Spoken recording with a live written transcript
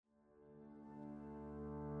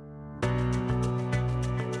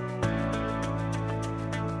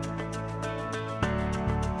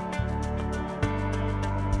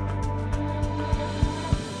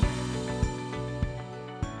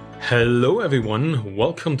Hello, everyone.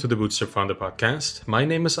 Welcome to the Bootstrap Founder Podcast. My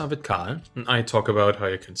name is Arvid Kahl, and I talk about how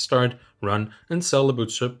you can start, run, and sell a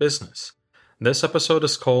Bootstrap business. This episode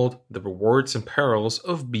is called The Rewards and Perils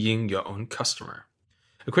of Being Your Own Customer.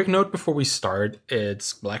 A quick note before we start,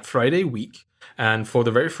 it's Black Friday week, and for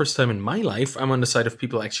the very first time in my life, I'm on the side of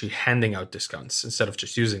people actually handing out discounts instead of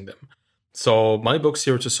just using them. So my book,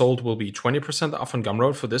 Zero to Sold, will be 20% off on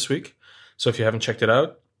Gumroad for this week. So if you haven't checked it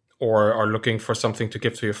out, or are looking for something to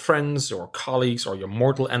give to your friends or colleagues or your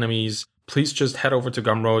mortal enemies, please just head over to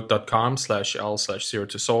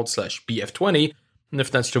gumroad.com/l/0tosold/bf20. And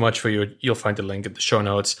if that's too much for you, you'll find the link in the show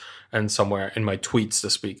notes and somewhere in my tweets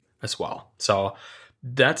this week as well. So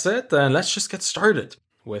that's it. Let's just get started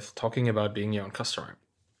with talking about being your own customer.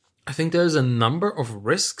 I think there's a number of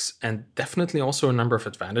risks and definitely also a number of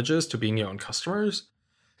advantages to being your own customers.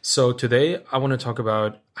 So today I want to talk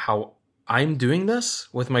about how I'm doing this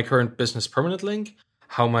with my current business Permanent Link,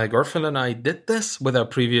 how my girlfriend and I did this with our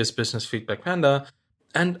previous business Feedback Panda,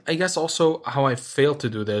 and I guess also how I failed to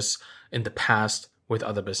do this in the past with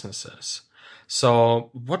other businesses. So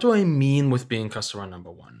what do I mean with being customer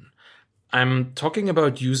number one? I'm talking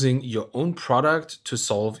about using your own product to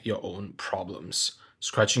solve your own problems,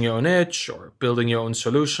 scratching your own itch or building your own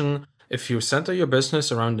solution. If you center your business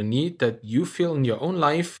around the need that you feel in your own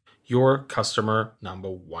life, you're customer number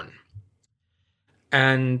one.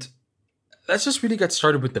 And let's just really get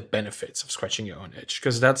started with the benefits of scratching your own itch,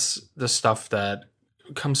 because that's the stuff that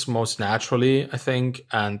comes most naturally, I think,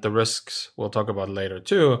 and the risks we'll talk about later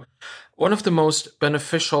too. One of the most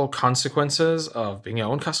beneficial consequences of being your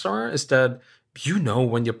own customer is that you know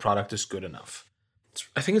when your product is good enough.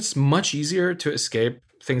 I think it's much easier to escape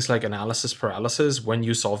things like analysis paralysis when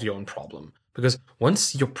you solve your own problem, because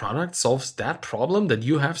once your product solves that problem that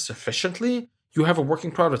you have sufficiently, you have a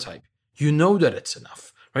working prototype. You know that it's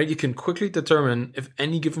enough, right? You can quickly determine if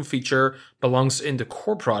any given feature belongs in the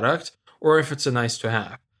core product or if it's a nice to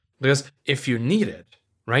have. Because if you need it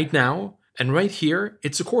right now and right here,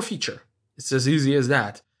 it's a core feature. It's as easy as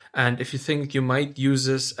that. And if you think you might use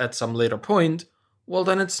this at some later point, well,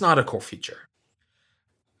 then it's not a core feature.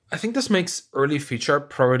 I think this makes early feature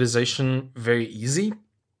prioritization very easy.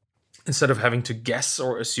 Instead of having to guess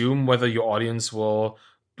or assume whether your audience will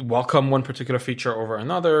welcome one particular feature over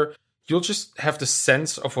another, you'll just have the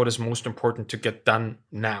sense of what is most important to get done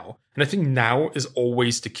now. And I think now is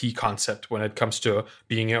always the key concept when it comes to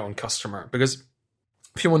being your own customer. Because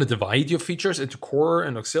if you want to divide your features into core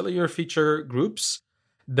and auxiliary feature groups,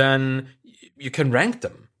 then you can rank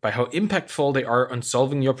them by how impactful they are on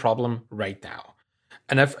solving your problem right now.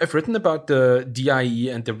 And I've written about the DIE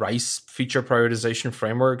and the RICE feature prioritization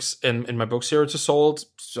frameworks in my book, Zero to Sold.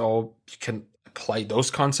 So you can apply those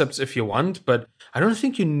concepts if you want, but I don't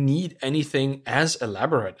think you need anything as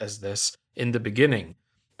elaborate as this in the beginning,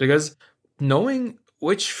 because knowing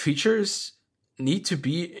which features need to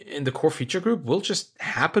be in the core feature group will just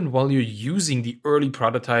happen while you're using the early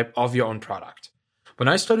prototype of your own product. When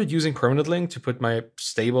I started using Permanent Link to put my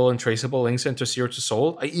stable and traceable links into Zero to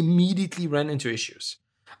Sold, I immediately ran into issues.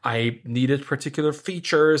 I needed particular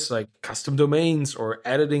features like custom domains or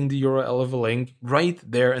editing the URL of a link right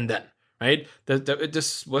there and then. Right?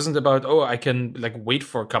 This wasn't about, I can wait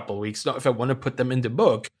for a couple of weeks. No, if I want to put them in the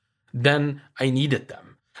book, then I needed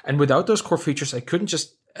them. And without those core features, I couldn't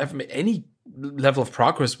just have any level of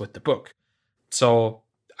progress with the book. So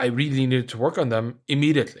I really needed to work on them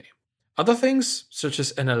immediately. Other things, such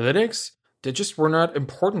as analytics, they just were not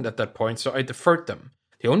important at that point, so I deferred them.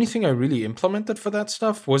 The only thing I really implemented for that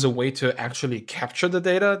stuff was a way to actually capture the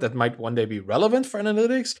data that might one day be relevant for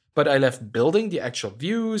analytics, but I left building the actual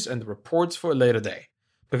views and the reports for a later day,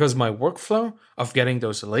 because my workflow of getting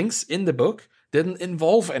those links in the book didn't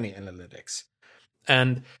involve any analytics.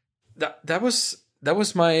 And that was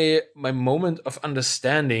my moment of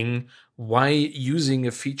understanding why using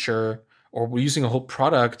a feature or using a whole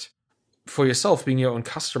product for yourself, being your own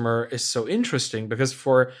customer, is so interesting, because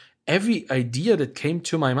for every idea that came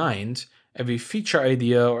to my mind, every feature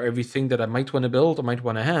idea or everything that I might want to build or might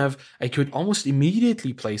want to have, I could almost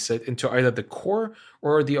immediately place it into either the core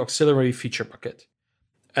or the auxiliary feature bucket.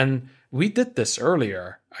 And we did this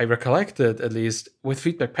earlier. I recollected, at least, with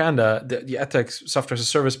Feedback Panda, the edtech software as a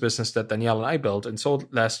service business that Danielle and I built and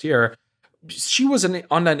sold last year. She was an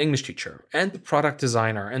online English teacher and the product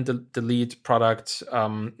designer and the lead product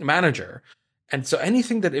manager. And so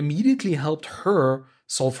anything that immediately helped her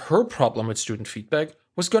solve her problem with student feedback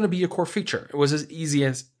was going to be a core feature. It was as easy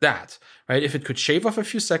as that, right? If it could shave off a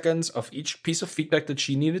few seconds of each piece of feedback that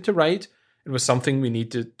she needed to write, it was something we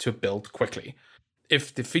needed to build quickly.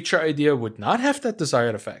 If the feature idea would not have that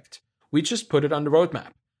desired effect, we just put it on the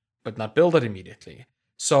roadmap, but not build it immediately.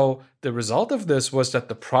 So the result of this was that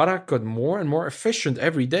the product got more and more efficient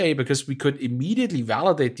every day because we could immediately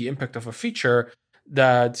validate the impact of a feature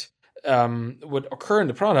that would occur in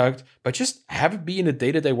the product, but just have it be in the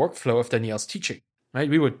day-to-day workflow of Danielle's teaching. Right?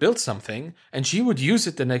 We would build something and she would use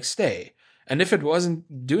it the next day. And if it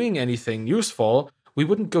wasn't doing anything useful, we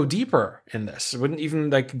wouldn't go deeper in this. It wouldn't even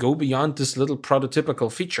go beyond this little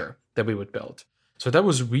prototypical feature that we would build. So that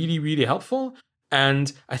was really, really helpful.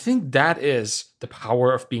 And I think that is the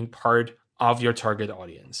power of being part of your target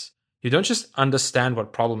audience. You don't just understand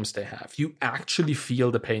what problems they have. You actually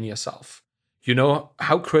feel the pain yourself. You know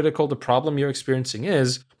how critical the problem you're experiencing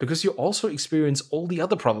is because you also experience all the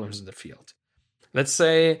other problems in the field. Let's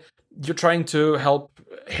say you're trying to help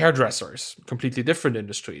hairdressers, completely different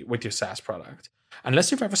industry, with your SaaS product.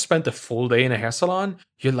 Unless you've ever spent a full day in a hair salon,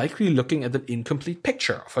 you're likely looking at an incomplete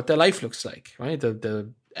picture of what their life looks like, right?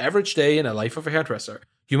 The average day in a life of a hairdresser.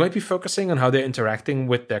 You might be focusing on how they're interacting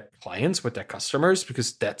with their clients, with their customers,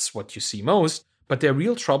 because that's what you see most. But their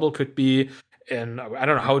real trouble could be in, I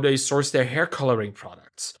don't know, how they source their hair coloring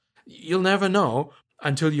products. You'll never know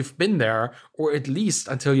until you've been there, or at least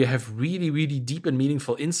until you have really, really deep and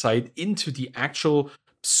meaningful insight into the actual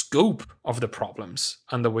scope of the problems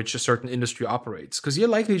under which a certain industry operates. Because you're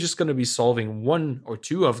likely just going to be solving one or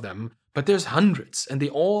two of them, but there's hundreds, and they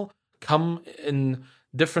all come in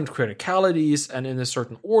different criticalities and in a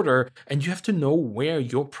certain order, and you have to know where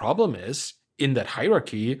your problem is in that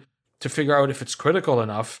hierarchy to figure out if it's critical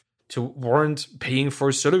enough to warrant paying for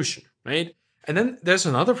a solution, right? And then there's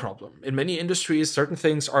another problem. In many industries, certain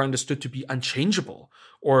things are understood to be unchangeable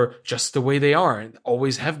or just the way they are and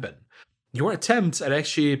always have been. Your attempts at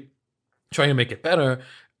actually trying to make it better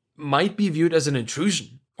might be viewed as an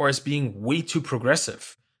intrusion or as being way too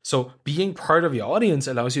progressive. So being part of your audience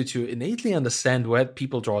allows you to innately understand where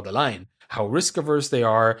people draw the line, how risk averse they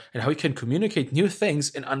are, and how you can communicate new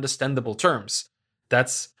things in understandable terms.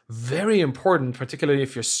 That's very important, particularly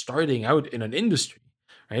if you're starting out in an industry.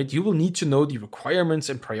 Right? You will need to know the requirements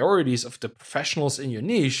and priorities of the professionals in your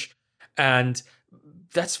niche. And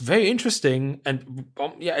that's very interesting. And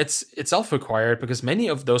it's self-required because many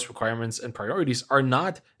of those requirements and priorities are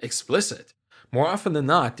not explicit. More often than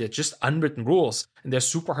not, they're just unwritten rules and they're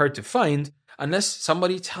super hard to find unless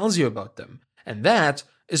somebody tells you about them. And that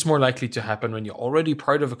is more likely to happen when you're already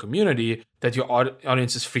part of a community that your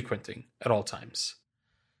audience is frequenting at all times.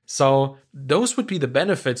 So those would be the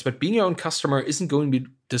benefits, but being your own customer isn't going to be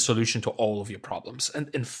the solution to all of your problems. And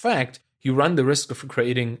in fact, you run the risk of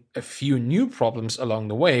creating a few new problems along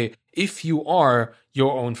the way if you are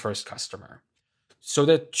your own first customer. So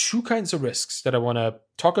there are two kinds of risks that I want to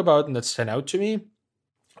talk about and that stand out to me.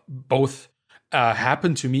 Both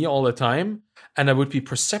happen to me all the time, and that would be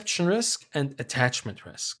perception risk and attachment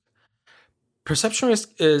risk. Perception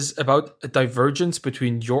risk is about a divergence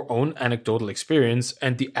between your own anecdotal experience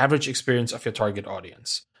and the average experience of your target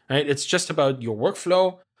audience. Right? It's just about your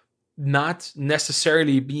workflow, not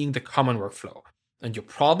necessarily being the common workflow. And your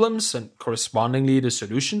problems and correspondingly the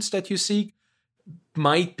solutions that you seek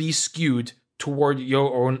might be skewed toward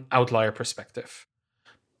your own outlier perspective.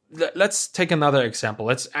 Let's take another example.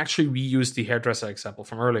 Let's actually reuse the hairdresser example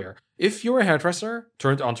from earlier. If you're a hairdresser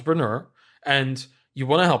turned entrepreneur and you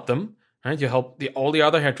want to help them, right? You help all the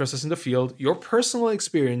other hairdressers in the field, your personal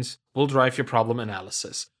experience will drive your problem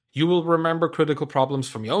analysis. You will remember critical problems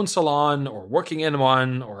from your own salon or working in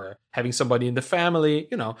one or having somebody in the family,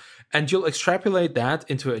 and you'll extrapolate that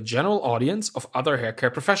into a general audience of other hair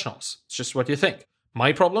care professionals. It's just what you think.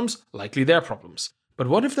 My problems, likely their problems. But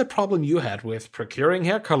what if the problem you had with procuring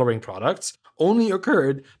hair coloring products only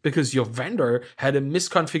occurred because your vendor had a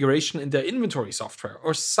misconfiguration in their inventory software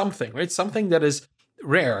or something, right? Something that is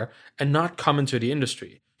rare and not common to the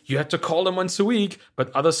industry. You had to call them once a week, but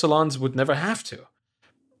other salons would never have to.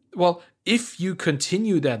 Well, if you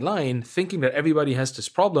continue that line thinking that everybody has this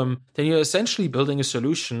problem, then you're essentially building a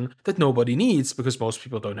solution that nobody needs because most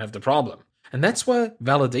people don't have the problem. And that's why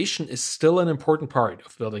validation is still an important part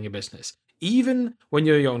of building a business, even when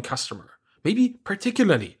you're your own customer. Maybe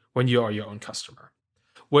particularly when you are your own customer.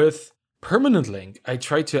 With Permanent Link, I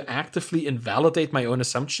try to actively invalidate my own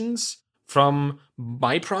assumptions from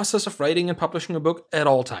my process of writing and publishing a book at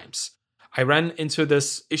all times. I ran into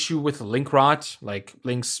this issue with link rot, like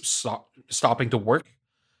links stopping to work,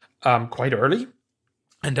 quite early.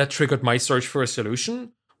 And that triggered my search for a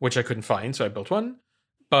solution, which I couldn't find, so I built one.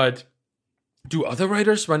 But do other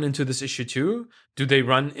writers run into this issue too? Do they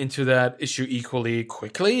run into that issue equally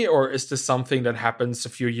quickly? Or is this something that happens a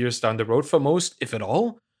few years down the road for most, if at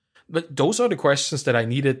all? But those are the questions that I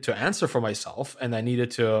needed to answer for myself, and I needed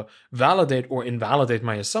to validate or invalidate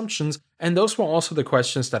my assumptions. And those were also the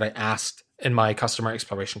questions that I asked in my customer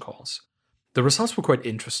exploration calls. The results were quite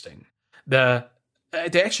interesting. They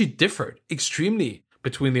actually differed extremely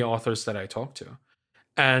between the authors that I talked to.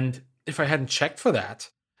 And if I hadn't checked for that,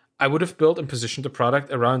 I would have built and positioned the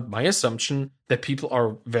product around my assumption that people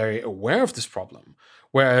are very aware of this problem.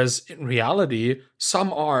 Whereas in reality,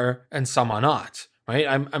 some are and some are not, right?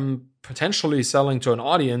 I'm potentially selling to an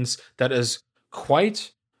audience that is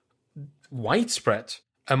quite widespread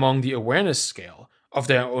among the awareness scale of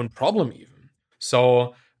their own problem even.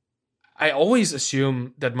 So I always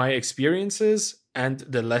assume that my experiences and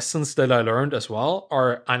the lessons that I learned as well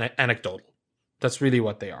are anecdotal. That's really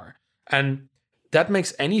what they are. And that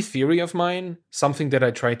makes any theory of mine something that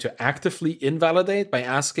I try to actively invalidate by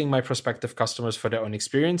asking my prospective customers for their own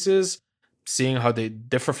experiences, seeing how they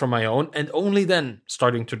differ from my own, and only then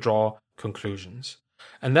starting to draw conclusions.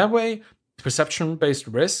 And that way, perception-based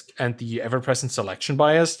risk and the ever-present selection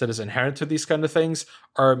bias that is inherent to these kind of things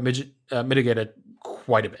are mitigated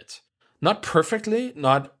quite a bit. Not perfectly,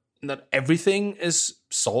 not everything is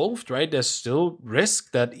solved, right? There's still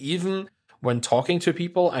risk that even when talking to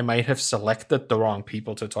people, I might have selected the wrong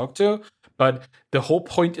people to talk to. But the whole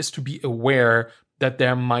point is to be aware that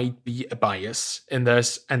there might be a bias in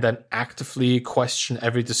this, and then actively question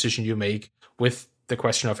every decision you make with the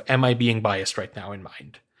question of, am I being biased right now in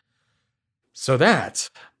mind? So that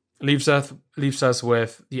leaves us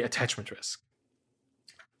with the attachment risk.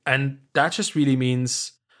 And that just really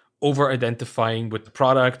means over-identifying with the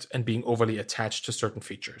product and being overly attached to certain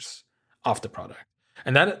features of the product.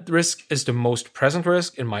 And that risk is the most present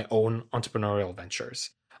risk in my own entrepreneurial ventures.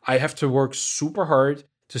 I have to work super hard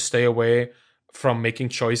to stay away from making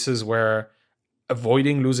choices where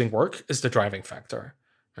avoiding losing work is the driving factor,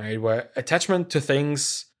 right? Where attachment to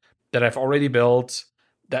things that I've already built,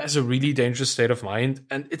 that is a really dangerous state of mind.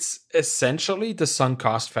 And it's essentially the sunk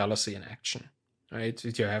cost fallacy in action, right?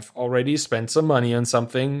 You have already spent some money on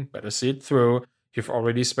something, better see it through. You've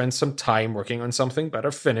already spent some time working on something,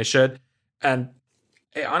 better finish it. And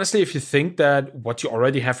honestly, if you think that what you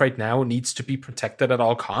already have right now needs to be protected at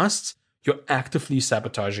all costs, you're actively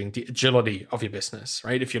sabotaging the agility of your business,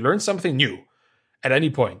 right? If you learn something new at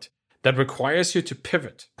any point that requires you to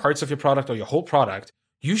pivot parts of your product or your whole product,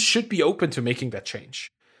 you should be open to making that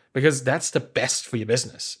change, because that's the best for your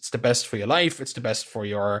business. It's the best for your life. It's the best for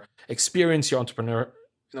your experience, your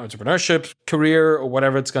entrepreneurship career, or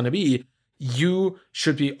whatever it's going to be. You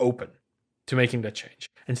should be open to making that change.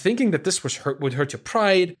 And thinking that this would hurt your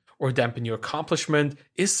pride or dampen your accomplishment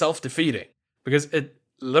is self-defeating, because it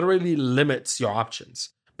literally limits your options.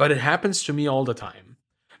 But it happens to me all the time.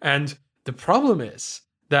 And the problem is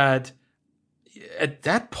that at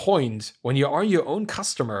that point, when you are your own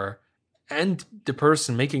customer and the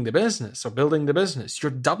person making the business or building the business,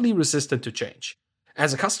 you're doubly resistant to change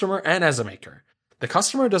as a customer and as a maker. The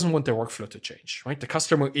customer doesn't want their workflow to change, right? The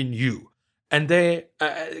customer in you. And a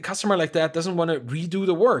customer like that doesn't want to redo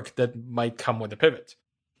the work that might come with a pivot.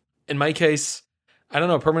 In my case, I don't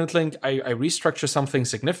know, permanent link, I restructure something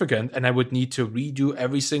significant and I would need to redo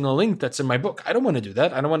every single link that's in my book. I don't want to do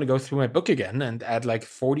that. I don't want to go through my book again and add like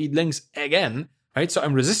 40 links again, right? So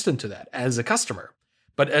I'm resistant to that as a customer.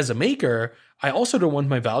 But as a maker, I also don't want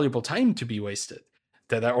my valuable time to be wasted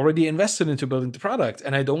that I already invested into building the product.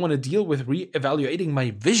 And I don't want to deal with reevaluating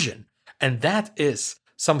my vision. And that is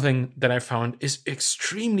something that I found is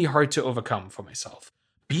extremely hard to overcome for myself.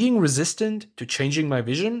 Being resistant to changing my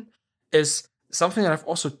vision is something that I've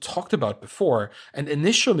also talked about before. And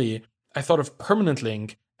initially, I thought of Permanent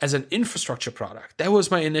Link as an infrastructure product. That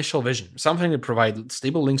was my initial vision, something that provided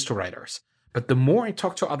stable links to writers. But the more I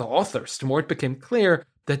talked to other authors, the more it became clear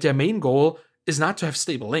that their main goal is not to have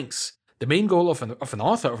stable links. The main goal of an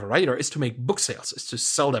author, of a writer, is to make book sales, is to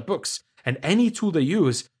sell their books. And any tool they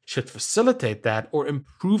use should facilitate that or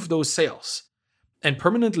improve those sales. And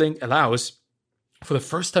Permanent Link allows, for the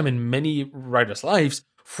first time in many writers' lives,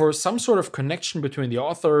 for some sort of connection between the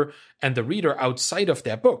author and the reader outside of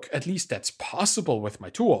their book. At least that's possible with my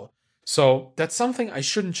tool. So that's something I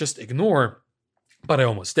shouldn't just ignore, but I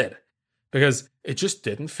almost did. Because it just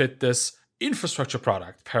didn't fit this infrastructure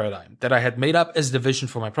product paradigm that I had made up as the vision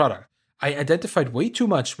for my product. I identified way too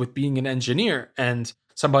much with being an engineer and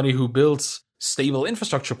somebody who builds stable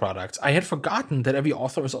infrastructure products. I had forgotten that every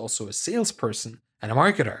author is also a salesperson and a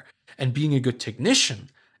marketer. And being a good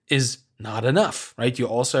technician is not enough, right? You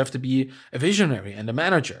also have to be a visionary and a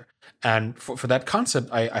manager. And for that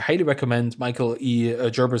concept, I highly recommend Michael E.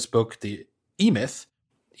 Gerber's book, The E-Myth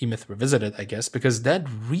Revisited, I guess, because that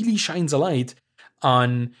really shines a light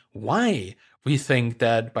on why we think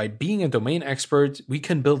that by being a domain expert, we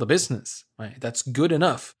can build a business, right? That's good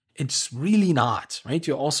enough. It's really not, right?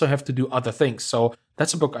 You also have to do other things. So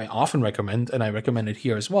that's a book I often recommend, and I recommend it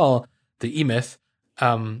here as well, The E-Myth.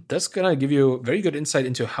 That's going to give you very good insight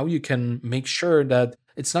into how you can make sure that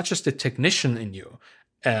it's not just the technician in you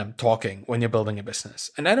talking when you're building a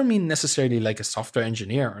business. And I don't mean necessarily like a software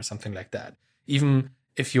engineer or something like that. Even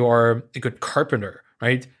if you're a good carpenter,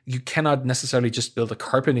 right? You cannot necessarily just build a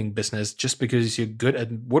carpenting business just because you're good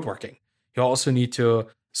at woodworking. You also need to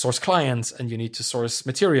source clients and you need to source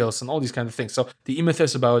materials and all these kind of things. So the E-Myth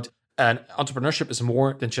is about entrepreneurship is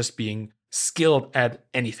more than just being skilled at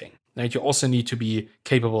anything, right? You also need to be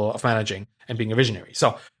capable of managing and being a visionary.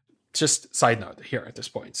 So just side note here at this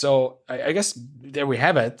point. So I guess there we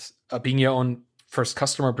have it. Being your own first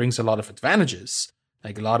customer brings a lot of advantages,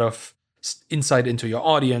 like a lot of insight into your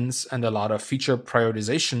audience and a lot of feature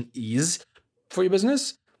prioritization ease for your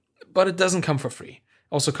business, but it doesn't come for free.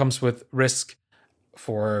 It also comes with risk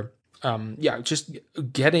for, just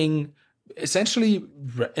getting essentially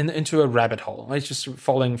into a rabbit hole, right? Just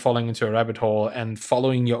falling into a rabbit hole and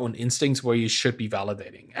following your own instincts where you should be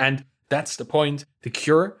validating. And that's the point. The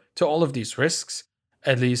cure to all of these risks,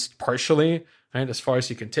 at least partially, right, as far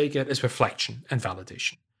as you can take it, is reflection and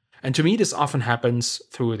validation. And to me, this often happens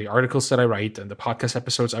through the articles that I write and the podcast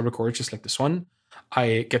episodes I record, just like this one.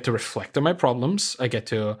 I get to reflect on my problems. I get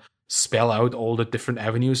to spell out all the different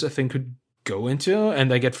avenues I think could go into,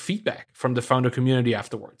 and I get feedback from the founder community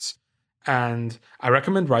afterwards. And I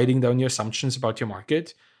recommend writing down your assumptions about your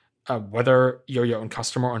market, whether you're your own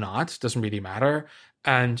customer or not, doesn't really matter,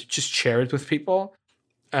 and just share it with people.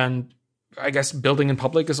 And I guess building in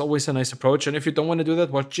public is always a nice approach. And if you don't want to do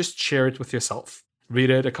that, well, just share it with yourself. Read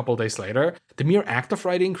it a couple of days later. The mere act of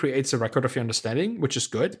writing creates a record of your understanding, which is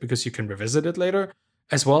good because you can revisit it later,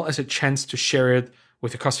 as well as a chance to share it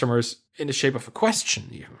with your customers in the shape of a question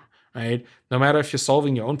even, right? No matter if you're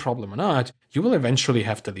solving your own problem or not, you will eventually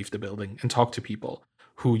have to leave the building and talk to people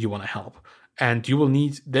who you want to help. And you will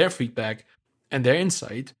need their feedback and their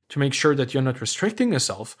insight to make sure that you're not restricting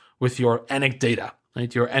yourself with your anecdata,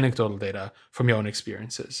 right? Your anecdotal data from your own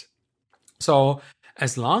experiences. So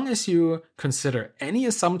as long as you consider any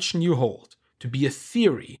assumption you hold to be a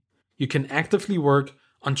theory, you can actively work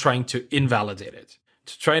on trying to invalidate it,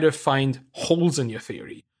 to try to find holes in your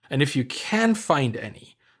theory. And if you can find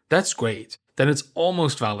any, that's great. Then it's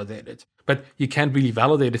almost validated. But you can't really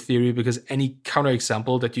validate a theory because any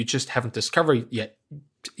counterexample that you just haven't discovered yet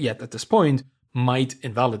at this point might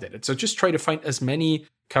invalidate it. So just try to find as many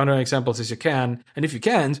counterexamples as you can. And if you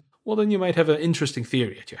can't, well, then you might have an interesting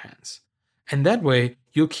theory at your hands. And that way,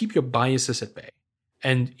 you'll keep your biases at bay.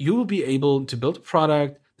 And you will be able to build a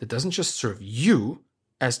product that doesn't just serve you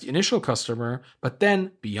as the initial customer, but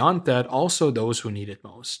then beyond that, also those who need it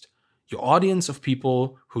most. Your audience of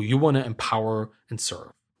people who you want to empower and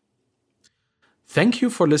serve. Thank you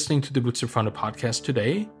for listening to the Bootstrap Founder podcast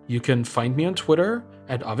today. You can find me on Twitter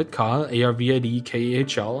at ArvidKahl,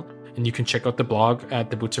 ARVIDKAHL, and you can check out the blog at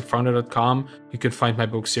thebootstrapfounder.com. You can find my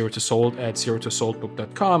book Zero to Sold at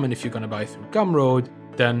zerotosoldbook.com. And if you're going to buy through Gumroad,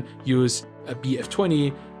 then use a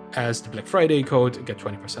BF20 as the Black Friday code and get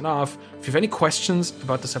 20% off. If you have any questions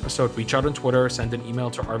about this episode, reach out on Twitter, send an email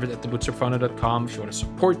to arvid@thebootstrapfounder.com. If you want to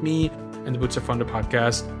support me and the Bootstrap Founder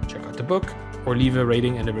podcast, check out the book or leave a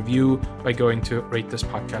rating and a review by going to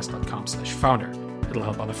ratethispodcast.com/founder. It'll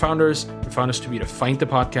help other founders and founders to be able to find the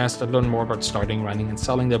podcast and learn more about starting, running, and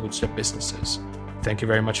selling their bootstrap businesses. Thank you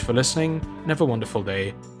very much for listening and have a wonderful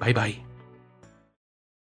day. Bye-bye.